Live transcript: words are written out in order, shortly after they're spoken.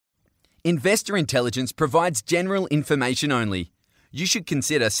Investor Intelligence provides general information only. You should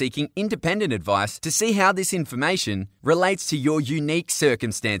consider seeking independent advice to see how this information relates to your unique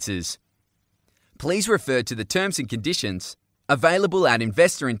circumstances. Please refer to the terms and conditions available at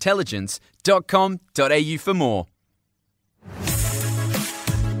investorintelligence.com.au for more.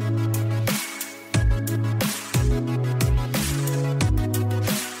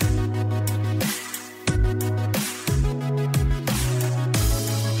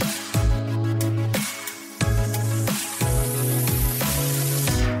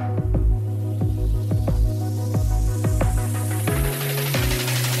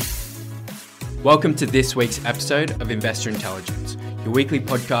 Welcome to this week's episode of Investor Intelligence, your weekly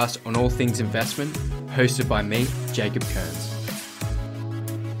podcast on all things investment, hosted by me, Jacob Kearns.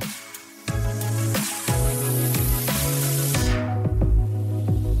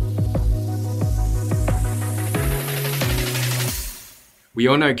 We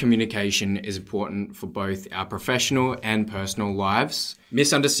all know communication is important for both our professional and personal lives.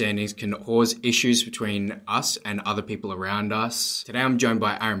 Misunderstandings can cause issues between us and other people around us. Today I'm joined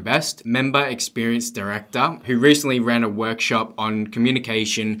by Aaron Best, Member Experience Director, who recently ran a workshop on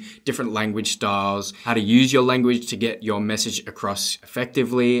communication, different language styles, how to use your language to get your message across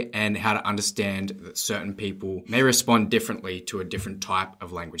effectively, and how to understand that certain people may respond differently to a different type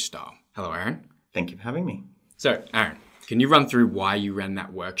of language style. Hello, Aaron. Thank you for having me. So, Aaron, can you run through why you ran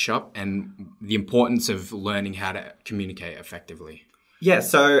that workshop and the importance of learning how to communicate effectively? Yeah,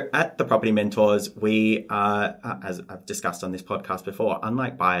 so at the Property Mentors, we are, as I've discussed on this podcast before,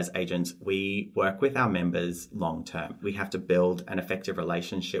 unlike buyers agents, we work with our members long term. We have to build an effective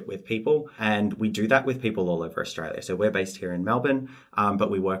relationship with people, and we do that with people all over Australia. So we're based here in Melbourne, but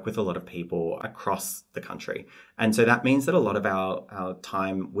we work with a lot of people across the country. And so that means that a lot of our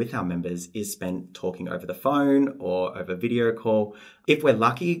time with our members is spent talking over the phone or over video call. If we're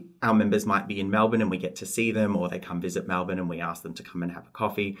lucky, our members might be in Melbourne and we get to see them, or they come visit Melbourne and we ask them to come and have a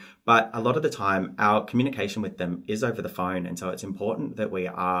coffee. But a lot of the time, our communication with them is over the phone. And so it's important that we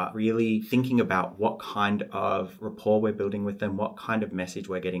are really thinking about what kind of rapport we're building with them, what kind of message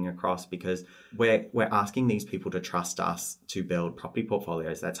we're getting across, because we're asking these people to trust us to build property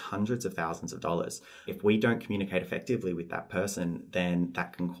portfolios. That's hundreds of thousands of dollars. If we don't communicate effectively with that person, then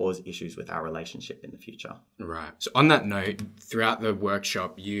that can cause issues with our relationship in the future. Right. So on that note, throughout the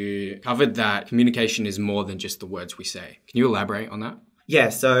workshop, you covered that communication is more than just the words we say. Can you elaborate on that? Yeah,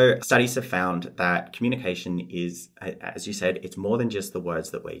 so studies have found that communication is, as you said, it's more than just the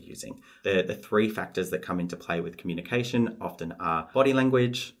words that we're using. The three factors that come into play with communication often are body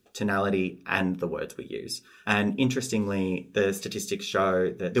language, tonality, and the words we use. And interestingly, the statistics show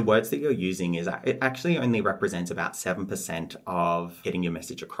that the words that you're using it actually only represents about 7% of getting your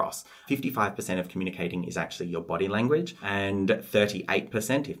message across. 55% of communicating is actually your body language, and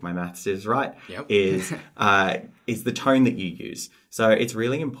 38%, if my maths is right, is the tone that you use. So it's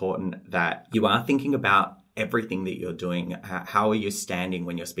really important that you are thinking about everything that you're doing. How are you standing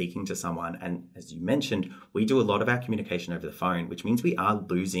when you're speaking to someone? And as you mentioned, we do a lot of our communication over the phone, which means we are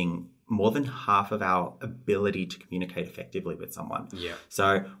losing more than half of our ability to communicate effectively with someone. Yeah.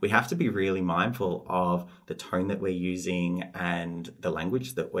 So we have to be really mindful of the tone that we're using and the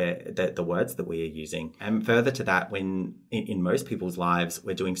language that the words that we are using. And further to that, when in most people's lives,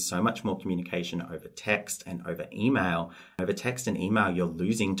 we're doing so much more communication over text and over email. Over text and email, you're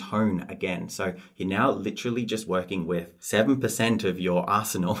losing tone again. So you're now literally just working with 7% of your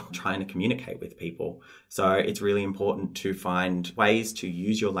arsenal trying to communicate with people. So it's really important to find ways to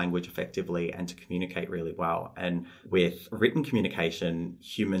use your language effectively and to communicate really well. And with written communication,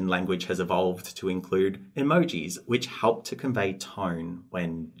 human language has evolved to include emojis, which help to convey tone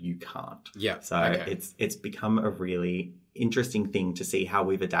when you can't. Yeah. So it's become a really interesting thing to see how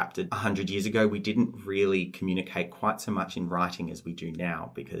we've adapted. 100 years ago, we didn't really communicate quite so much in writing as we do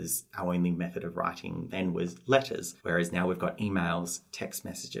now, because our only method of writing then was letters, whereas now we've got emails, text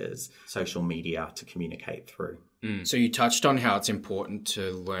messages, social media to communicate through. So you touched on how it's important to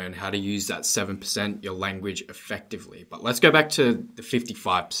learn how to use that 7%, your language, effectively. But let's go back to the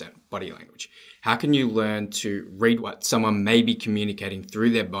 55% body language. How can you learn to read what someone may be communicating through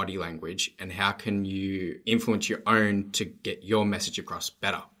their body language, and how can you influence your own to get your message across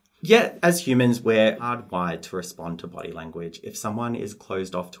better? Yeah, as humans, we're hardwired to respond to body language. If someone is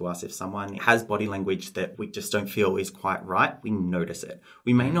closed off to us, if someone has body language that we just don't feel is quite right, we notice it.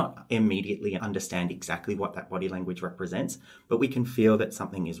 We may not immediately understand exactly what that body language represents, but we can feel that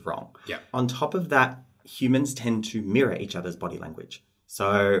something is wrong. Yeah. On top of that, humans tend to mirror each other's body language.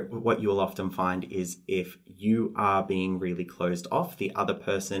 So what you'll often find is if you are being really closed off, the other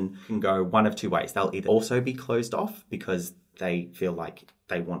person can go one of two ways. They'll either also be closed off because they feel like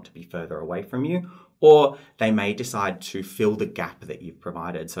they want to be further away from you, or they may decide to fill the gap that you've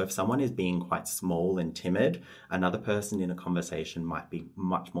provided. So if someone is being quite small and timid, another person in a conversation might be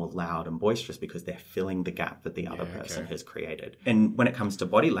much more loud and boisterous because they're filling the gap that the other person has created. And when it comes to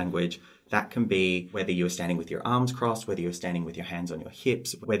body language, that can be whether you're standing with your arms crossed, whether you're standing with your hands on your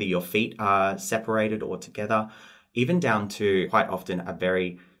hips, whether your feet are separated or together, even down to quite often a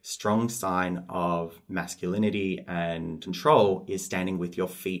very strong sign of masculinity and control is standing with your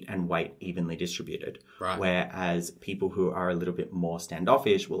feet and weight evenly distributed. Right. Whereas people who are a little bit more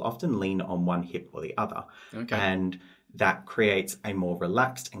standoffish will often lean on one hip or the other. Okay. And that creates a more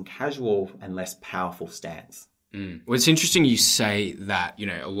relaxed and casual and less powerful stance. Well, it's interesting you say that,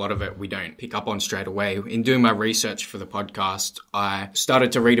 a lot of it we don't pick up on straight away. In doing my research for the podcast, I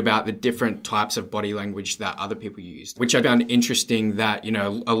started to read about the different types of body language that other people use, which I found interesting that,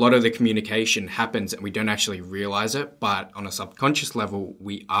 a lot of the communication happens and we don't actually realize it, but on a subconscious level,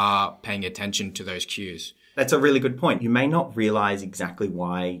 we are paying attention to those cues. That's a really good point. You may not realize exactly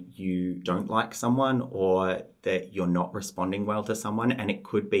why you don't like someone or that you're not responding well to someone, and it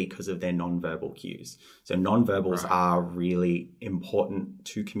could be because of their nonverbal cues. So nonverbals are really important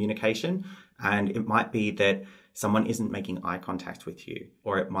to communication, and it might be that someone isn't making eye contact with you,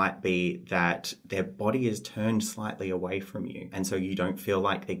 or it might be that their body is turned slightly away from you, and so you don't feel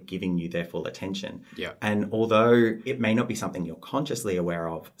like they're giving you their full attention. Yeah. And although it may not be something you're consciously aware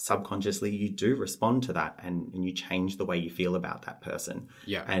of, subconsciously you do respond to that and you change the way you feel about that person.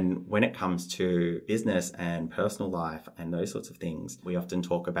 Yeah. And when it comes to business and personal life and those sorts of things, we often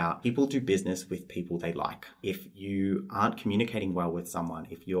talk about people do business with people they like. If you aren't communicating well with someone,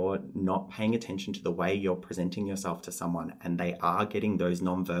 if you're not paying attention to the way you're presenting yourself to someone and they are getting those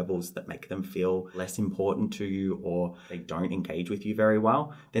nonverbals that make them feel less important to you, or they don't engage with you very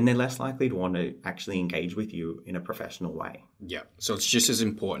well, then they're less likely to want to actually engage with you in a professional way. Yeah. So it's just as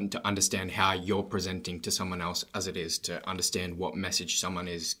important to understand how you're presenting to someone else as it is to understand what message someone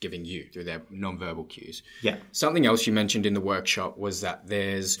is giving you through their nonverbal cues. Yeah. Something else you mentioned in the workshop was that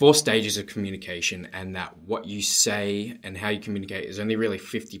there's 4 stages of communication and that what you say and how you communicate is only really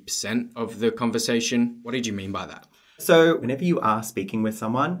 50% of the conversation. What did you mean by that? So whenever you are speaking with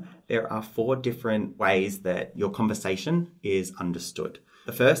someone, there are 4 different ways that your conversation is understood.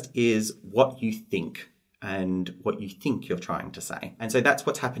 The first is what you think and what you think you're trying to say. And so that's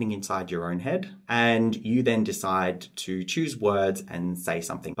what's happening inside your own head. And you then decide to choose words and say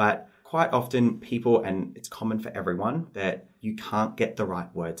something. But quite often people, and it's common for everyone, that you can't get the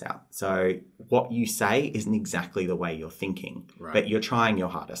right words out. So what you say isn't exactly the way you're thinking, but you're trying your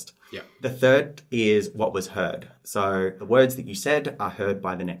hardest. Yeah. The third is what was heard. So the words that you said are heard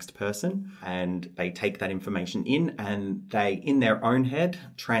by the next person, and they take that information in and they, in their own head,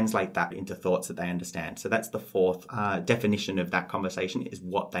 translate that into thoughts that they understand. So that's the 4th definition of that conversation, is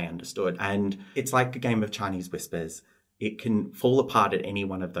what they understood. And it's like a game of Chinese whispers. It can fall apart at any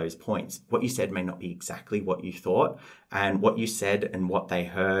one of those points. What you said may not be exactly what you thought, and what you said and what they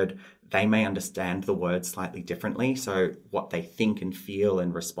heard, they may understand the words slightly differently. So what they think and feel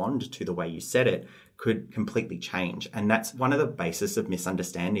and respond to the way you said it could completely change. And that's one of the basis of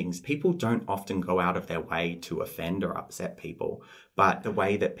misunderstandings. People don't often go out of their way to offend or upset people, but the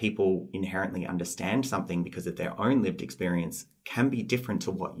way that people inherently understand something because of their own lived experience can be different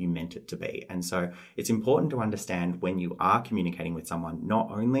to what you meant it to be. And so it's important to understand when you are communicating with someone, not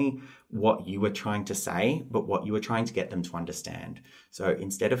only what you were trying to say, but what you were trying to get them to understand. So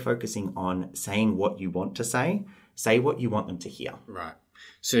instead of focusing on saying what you want to say what you want them to hear. Right.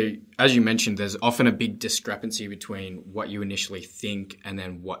 So as you mentioned, there's often a big discrepancy between what you initially think and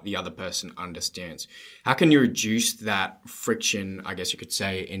then what the other person understands. How can you reduce that friction, I guess you could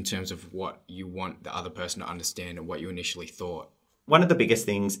say, in terms of what you want the other person to understand and what you initially thought? One of the biggest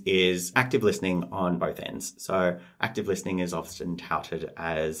things is active listening on both ends. So active listening is often touted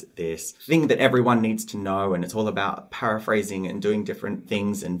as this thing that everyone needs to know, and it's all about paraphrasing and doing different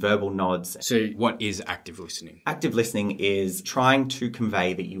things and verbal nods. So what is active listening? Active listening is trying to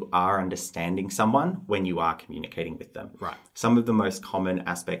convey that you are understanding someone when you are communicating with them. Right. Some of the most common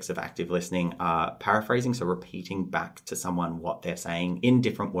aspects of active listening are paraphrasing, so repeating back to someone what they're saying in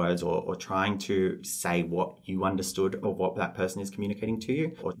different words, or trying to say what you understood or what that person is communicating to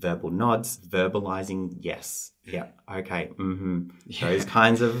you, or verbal nods, verbalizing yes, yeah, okay, those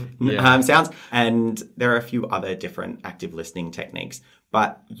kinds of sounds. And there are a few other different active listening techniques,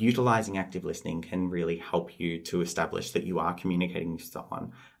 but utilizing active listening can really help you to establish that you are communicating with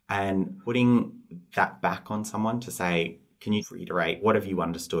someone, and putting that back on someone to say, can you reiterate what have you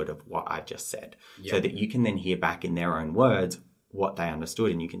understood of what I just said? So that you can then hear back in their own words what they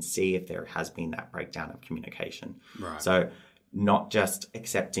understood, and you can see if there has been that breakdown of communication. Right. So not just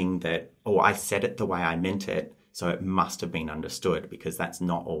accepting that, oh, I said it the way I meant it, so it must have been understood, because that's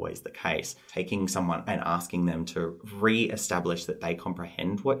not always the case. Taking someone and asking them to re-establish that they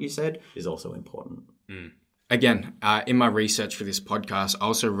comprehend what you said is also important. Again, in my research for this podcast, I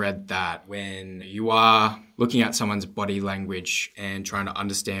also read that when you are looking at someone's body language and trying to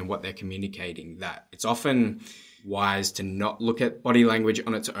understand what they're communicating, that it's often wise to not look at body language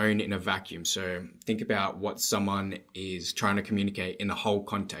on its own in a vacuum. So think about what someone is trying to communicate in the whole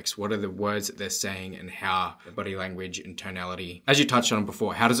context. What are the words that they're saying and how the body language and tonality, as you touched on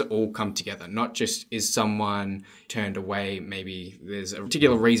before, how does it all come together? Not just is someone turned away, maybe there's a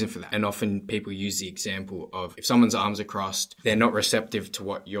particular reason for that. And often people use the example of if someone's arms are crossed, they're not receptive to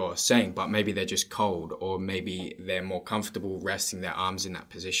what you're saying, but maybe they're just cold, or maybe they're more comfortable resting their arms in that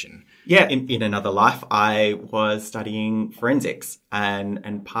position. Yeah, in another life, I was studying forensics,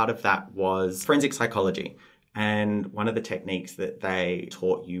 and part of that was forensic psychology. And one of the techniques that they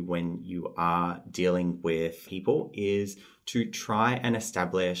taught you when you are dealing with people is to try and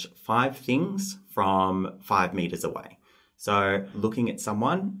establish 5 things from 5 meters away. So looking at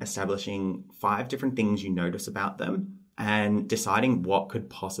someone, establishing 5 different things you notice about them, and deciding what could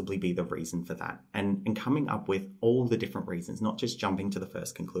possibly be the reason for that, and coming up with all the different reasons, not just jumping to the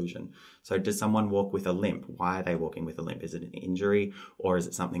first conclusion. So does someone walk with a limp? Why are they walking with a limp? Is it an injury, or is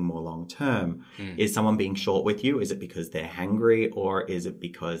it something more long term? Is someone being short with you? Is it because they're hangry, or is it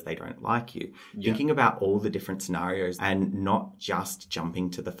because they don't like you? Thinking about all the different scenarios and not just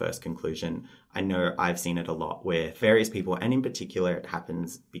jumping to the first conclusion. I know I've seen it a lot with various people, and in particular it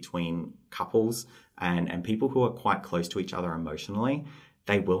happens between couples and people who are quite close to each other emotionally.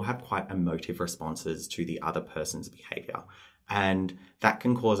 They will have quite emotive responses to the other person's behavior. And that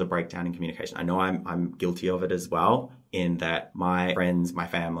can cause a breakdown in communication. I know I'm guilty of it as well, in that my friends, my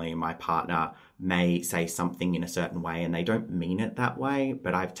family, my partner may say something in a certain way and they don't mean it that way,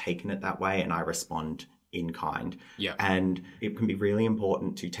 but I've taken it that way and I respond in kind. Yeah. And it can be really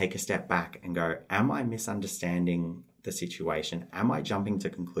important to take a step back and go, am I misunderstanding the situation? Am I jumping to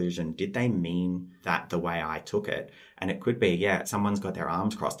conclusion? Did they mean that the way I took it? And it could be, yeah, someone's got their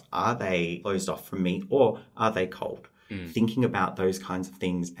arms crossed. Are they closed off from me, or are they cold? Thinking about those kinds of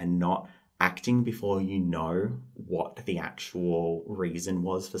things and not acting before you know what the actual reason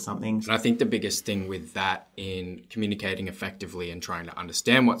was for something. And I think the biggest thing with that in communicating effectively and trying to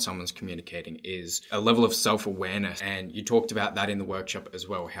understand what someone's communicating is a level of self-awareness. And you talked about that in the workshop as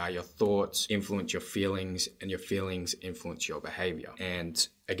well, how your thoughts influence your feelings and your feelings influence your behavior. And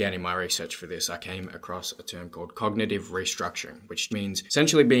again, in my research for this, I came across a term called cognitive restructuring, which means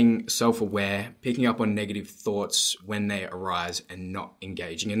essentially being self-aware, picking up on negative thoughts when they arise and not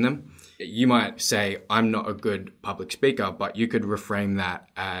engaging in them. You might say, I'm not a good public speaker, but you could reframe that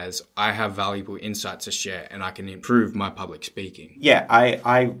as, I have valuable insights to share and I can improve my public speaking. Yeah,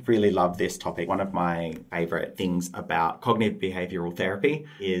 I really love this topic. One of my favorite things about cognitive behavioral therapy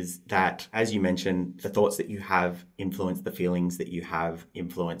is that, as you mentioned, the thoughts that you have influence the feelings that you have,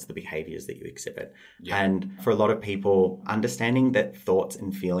 influence the behaviors that you exhibit. Yeah. And for a lot of people, understanding that thoughts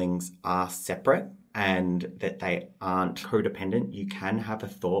and feelings are separate and that they aren't codependent. You can have a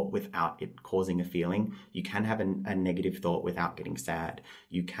thought without it causing a feeling. You can have a negative thought without getting sad.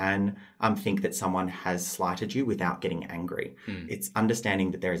 You can think that someone has slighted you without getting angry. It's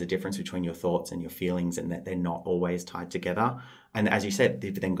understanding that there is a difference between your thoughts and your feelings, and that they're not always tied together. And as you said,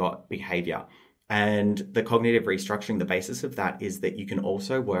 they've then got behavior. And the cognitive restructuring, the basis of that is that you can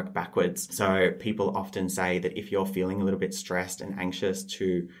also work backwards. So people often say that if you're feeling a little bit stressed and anxious,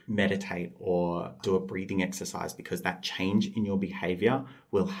 to meditate or do a breathing exercise, because that change in your behavior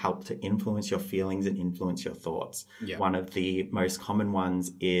will help to influence your feelings and influence your thoughts. Yeah. One of the most common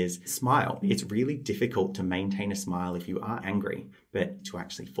ones is smile. It's really difficult to maintain a smile if you are angry, but to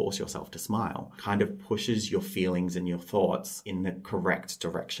actually force yourself to smile kind of pushes your feelings and your thoughts in the correct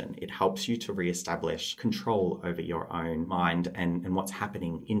direction. It helps you to reestablish control over your own mind and what's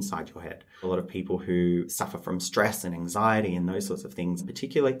happening inside your head. A lot of people who suffer from stress and anxiety and those sorts of things,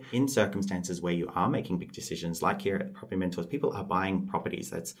 particularly in circumstances where you are making big decisions, like here at Property Mentors, people are buying properties.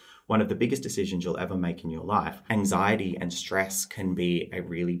 That's one of the biggest decisions you'll ever make in your life. Anxiety and stress can be a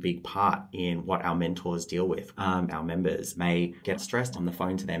really big part in what our mentors deal with. Our members may get stressed on the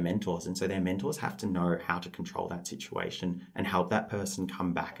phone to their mentors, and so their mentors have to know how to control that situation and help that person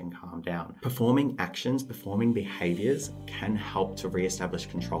come back and calm down. Performing actions, performing behaviors can help to reestablish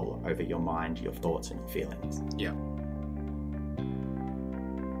control over your mind, your thoughts, and your feelings. Yeah.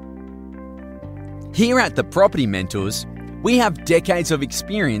 Here at the Property Mentors, we have decades of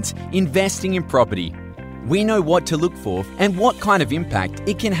experience investing in property. We know what to look for and what kind of impact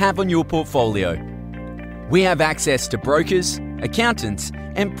it can have on your portfolio. We have access to brokers, accountants,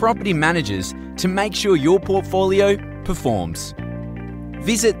 and property managers to make sure your portfolio performs.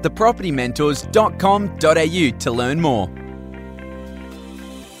 Visit thepropertymentors.com.au to learn more.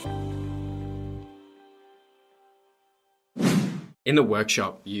 In the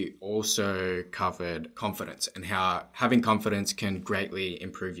workshop, you also covered confidence and how having confidence can greatly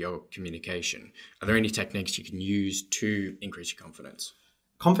improve your communication. Are there any techniques you can use to increase your confidence?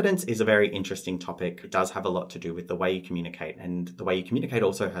 Confidence is a very interesting topic. It does have a lot to do with the way you communicate, and the way you communicate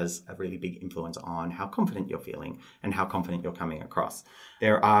also has a really big influence on how confident you're feeling and how confident you're coming across.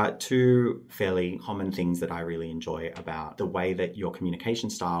 There are two fairly common things that I really enjoy about the way that your communication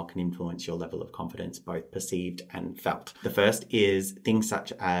style can influence your level of confidence, both perceived and felt. The first is things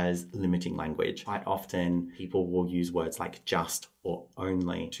such as limiting language. Quite often people will use words like just or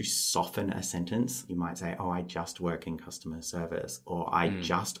only to soften a sentence. You might say, oh, I just work in customer service, or I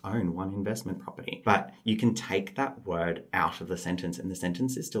just own one investment property. But you can take that word out of the sentence and the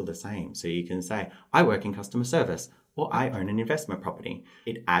sentence is still the same. So you can say, I work in customer service, or I own an investment property.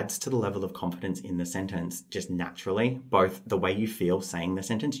 It adds to the level of confidence in the sentence just naturally. Both the way you feel saying the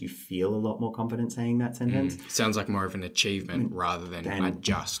sentence, you feel a lot more confident saying that sentence. Sounds like more of an achievement rather than I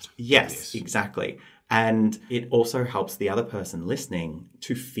just. Yes, exactly. And it also helps the other person listening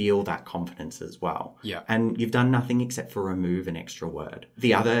to feel that confidence as well. Yeah. And you've done nothing except for remove an extra word.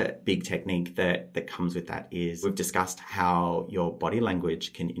 The other big technique that comes with that is we've discussed how your body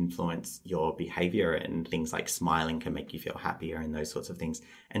language can influence your behavior, and things like smiling can make you feel happier and those sorts of things.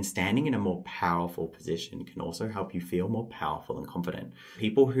 And standing in a more powerful position can also help you feel more powerful and confident.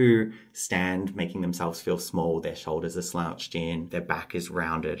 People who stand making themselves feel small, their shoulders are slouched in, their back is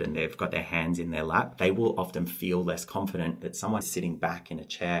rounded, and they've got their hands in their lap, they will often feel less confident. But someone sitting back in a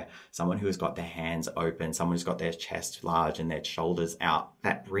chair, someone who has got their hands open, someone who's got their chest large and their shoulders out,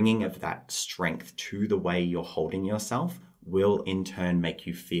 that bringing of that strength to the way you're holding yourself will in turn make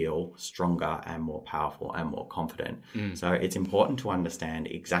you feel stronger and more powerful and more confident. So it's important to understand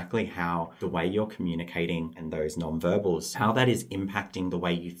exactly how the way you're communicating and those nonverbals, how that is impacting the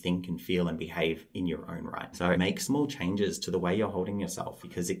way you think and feel and behave in your own right. So make small changes to the way you're holding yourself,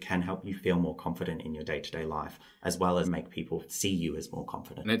 because it can help you feel more confident in your day-to-day life, as well as make people see you as more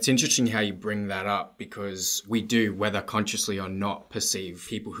confident. And it's interesting how you bring that up, because we do, whether consciously or not, perceive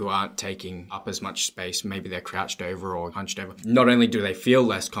people who aren't taking up as much space. Maybe they're crouched over or hunched over. Not only do they feel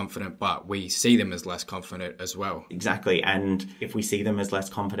less confident, but we see them as less confident as well. Exactly. And if we see them as less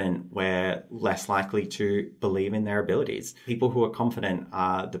confident, we're less likely to believe in their abilities. People who are confident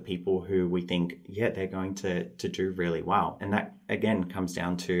are the people who we think, yeah, they're going to do really well. And that, again, comes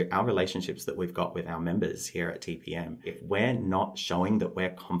down to our relationships that we've got with our members here at TPM. If we're not showing that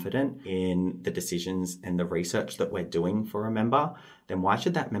we're confident in the decisions and the research that we're doing for a member, then why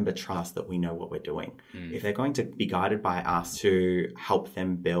should that member trust that we know what we're doing? If they're going to be guided by us to help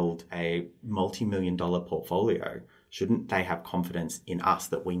them build a multi-million-dollar portfolio, shouldn't they have confidence in us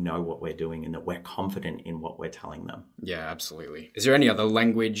that we know what we're doing and that we're confident in what we're telling them? Yeah, absolutely. Is there any other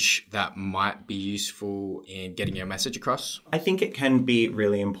language that might be useful in getting your message across? I think it can be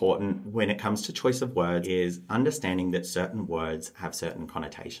really important when it comes to choice of words is understanding that certain words have certain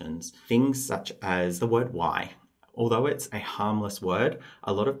connotations. Things such as the word why. Although it's a harmless word,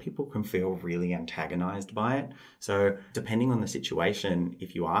 a lot of people can feel really antagonized by it. So depending on the situation,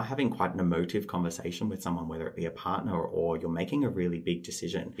 if you are having quite an emotive conversation with someone, whether it be a partner or you're making a really big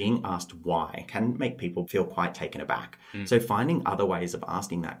decision, being asked why can make people feel quite taken aback. So finding other ways of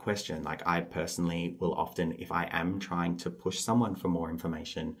asking that question, like I personally will often, if I am trying to push someone for more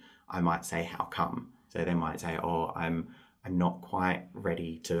information, I might say, how come? So they might say, oh, I'm not quite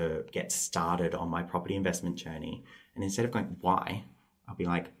ready to get started on my property investment journey. And instead of going, why? I'll be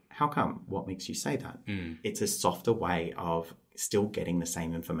like, how come? What makes you say that? It's a softer way of still getting the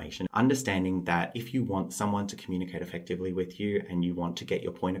same information. Understanding that if you want someone to communicate effectively with you and you want to get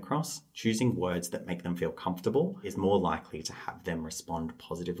your point across, choosing words that make them feel comfortable is more likely to have them respond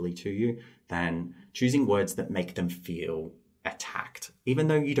positively to you than choosing words that make them feel attacked. Even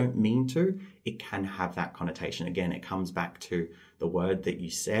though you don't mean to, it can have that connotation. Again, it comes back to the word that you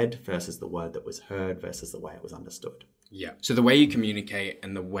said versus the word that was heard versus the way it was understood. Yeah. So the way you communicate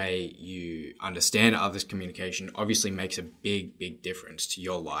and the way you understand others' communication obviously makes a big, big difference to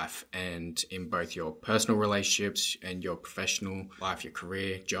your life and in both your personal relationships and your professional life, your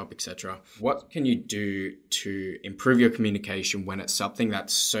career, job, etc. What can you do to improve your communication when it's something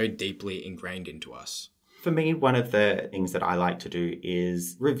that's so deeply ingrained into us? For me, one of the things that I like to do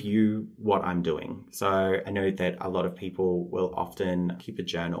is review what I'm doing. So I know that a lot of people will often keep a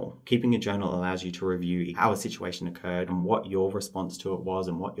journal. Keeping a journal allows you to review how a situation occurred and what your response to it was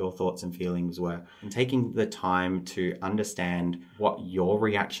and what your thoughts and feelings were. And taking the time to understand what your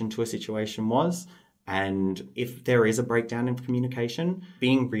reaction to a situation was. And if there is a breakdown in communication,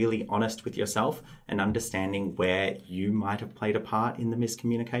 being really honest with yourself and understanding where you might have played a part in the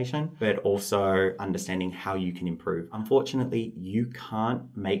miscommunication, but also understanding how you can improve. Unfortunately, you can't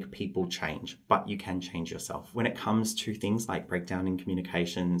make people change, but you can change yourself. When it comes to things like breakdown in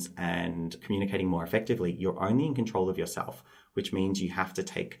communications and communicating more effectively, you're only in control of yourself, which means you have to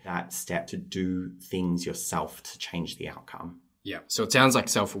take that step to do things yourself to change the outcome. Yeah, so it sounds like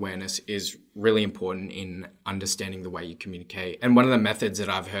self-awareness is really important in understanding the way you communicate. And one of the methods that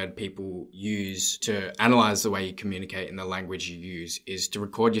I've heard people use to analyze the way you communicate and the language you use is to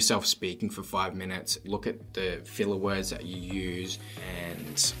record yourself speaking for 5 minutes, look at the filler words that you use,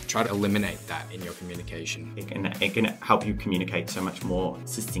 and try to eliminate that in your communication. It can help you communicate so much more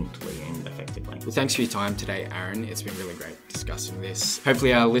succinctly and effectively. Well, thanks for your time today, Aaron. It's been really great discussing this.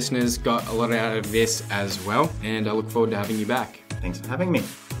 Hopefully our listeners got a lot out of this as well, and I look forward to having you back. Thanks for having me.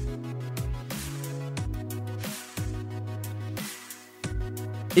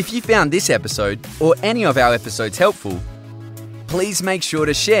 If you found this episode or any of our episodes helpful, please make sure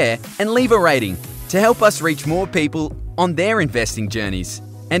to share and leave a rating to help us reach more people on their investing journeys.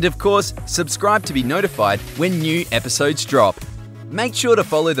 And of course, subscribe to be notified when new episodes drop. Make sure to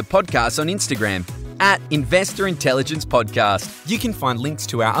follow the podcast on Instagram at Investor Intelligence Podcast. You can find links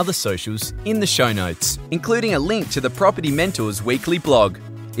to our other socials in the show notes, including a link to the Property Mentors weekly blog.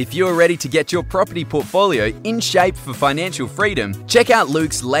 If you're ready to get your property portfolio in shape for financial freedom, check out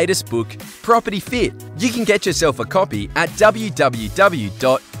Luke's latest book, Property Fit. You can get yourself a copy at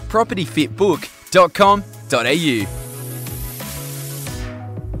www.propertyfitbook.com.au.